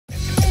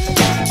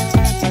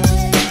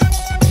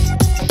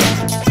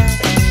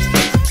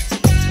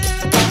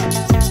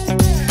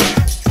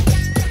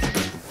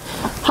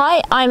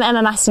I'm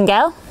Emma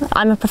Massingale.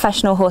 I'm a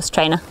professional horse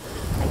trainer.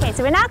 Okay,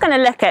 so we're now going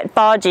to look at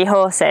bargy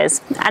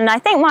horses, and I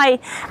think my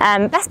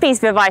best piece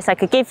of advice I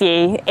could give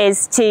you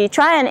is to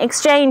try and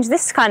exchange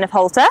this kind of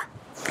halter.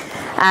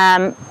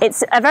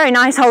 It's a very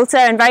nice halter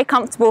and very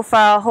comfortable for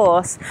our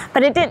horse,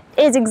 but it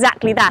is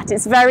exactly that.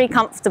 It's very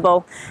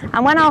comfortable,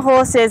 and when our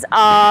horses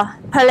are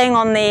pulling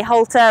on the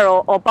halter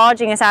or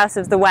barging us out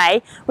of the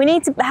way, we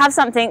need to have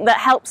something that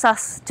helps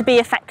us to be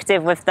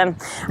effective with them,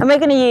 and we're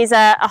going to use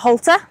a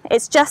halter.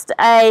 It's just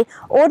a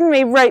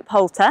ordinary rope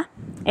halter.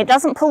 It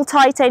doesn't pull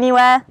tight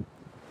anywhere,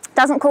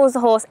 doesn't cause the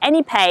horse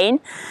any pain,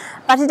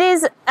 but it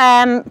is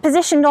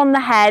positioned on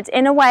the head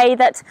in a way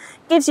that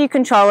gives you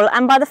control,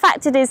 and by the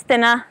fact it is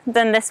thinner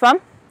than this one,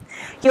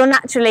 you'll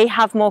naturally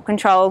have more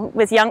control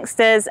with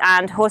youngsters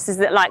and horses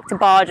that like to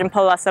barge and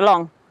pull us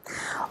along.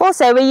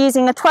 Also, we're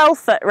using a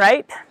 12-foot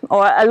rope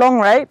or a long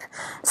rope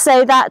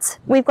so that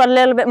we've got a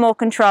little bit more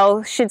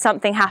control should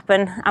something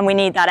happen and we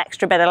need that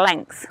extra bit of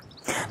length.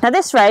 Now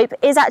this rope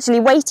is actually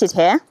weighted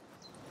here,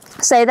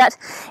 so that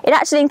it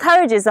actually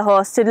encourages the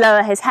horse to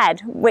lower his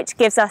head, which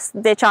gives us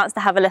the chance to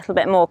have a little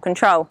bit more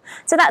control.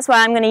 So that's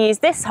why I'm going to use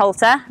this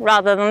halter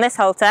rather than this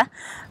halter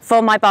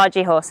for my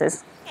bargy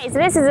horses. Okay, so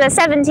this is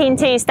a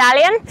 17-2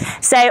 stallion,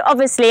 so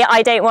obviously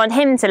I don't want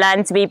him to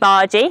learn to be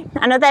bargy,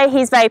 and although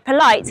he's very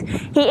polite,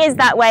 he is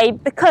that way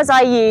because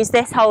I use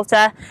this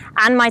halter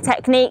and my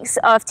techniques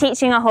of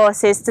teaching our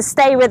horses to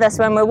stay with us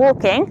when we're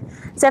walking.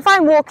 So if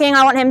I'm walking,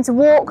 I want him to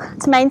walk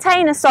to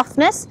maintain a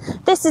softness.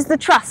 This is the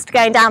trust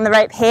going down the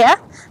rope here.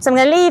 So I'm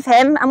going to leave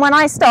him, and when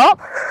I stop,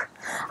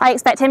 I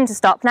expect him to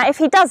stop. Now if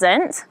he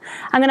doesn't,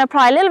 I'm going to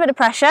apply a little bit of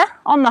pressure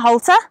on the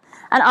halter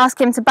and ask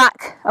him to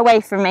back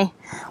away from me.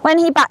 When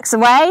he backs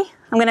away,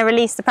 I'm going to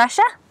release the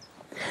pressure,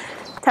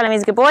 tell him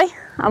he's a good boy,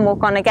 and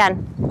walk on again.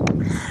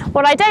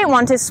 What I don't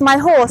want is my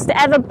horse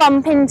to ever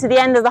bump into the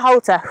end of the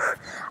halter.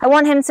 I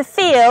want him to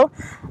feel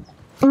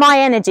my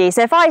energy.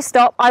 So if I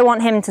stop, I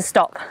want him to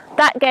stop.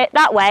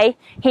 That way,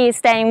 he is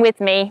staying with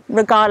me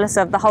regardless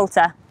of the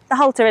halter. The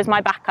halter is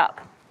my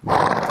backup.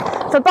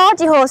 For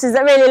bargy horses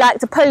that really like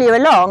to pull you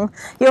along,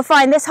 you'll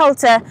find this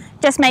halter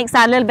just makes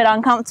that a little bit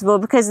uncomfortable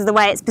because of the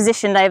way it's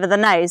positioned over the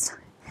nose.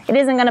 It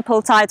isn't going to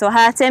pull tight or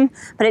hurt him,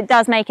 but it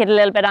does make it a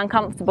little bit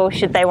uncomfortable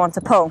should they want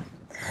to pull.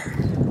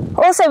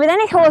 Also, with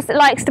any horse that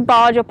likes to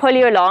barge or pull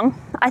you along,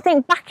 I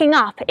think backing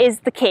up is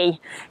the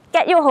key.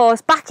 Get your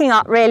horse backing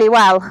up really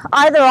well,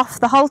 either off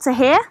the halter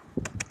here,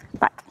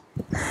 back,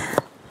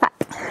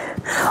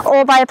 back,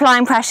 or by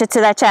applying pressure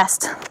to their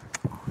chest.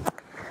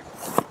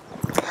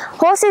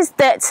 Horses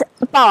that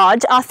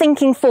barge are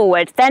thinking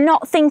forward. They're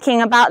not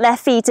thinking about their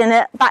feet in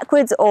a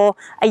backwards or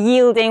a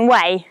yielding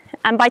way.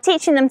 And by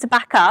teaching them to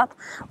back up,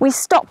 we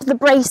stop the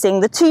bracing,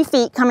 the 2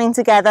 feet coming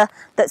together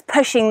that's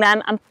pushing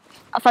them and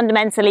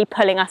fundamentally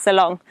pulling us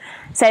along.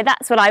 So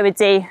that's what I would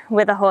do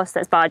with a horse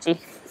that's bargy.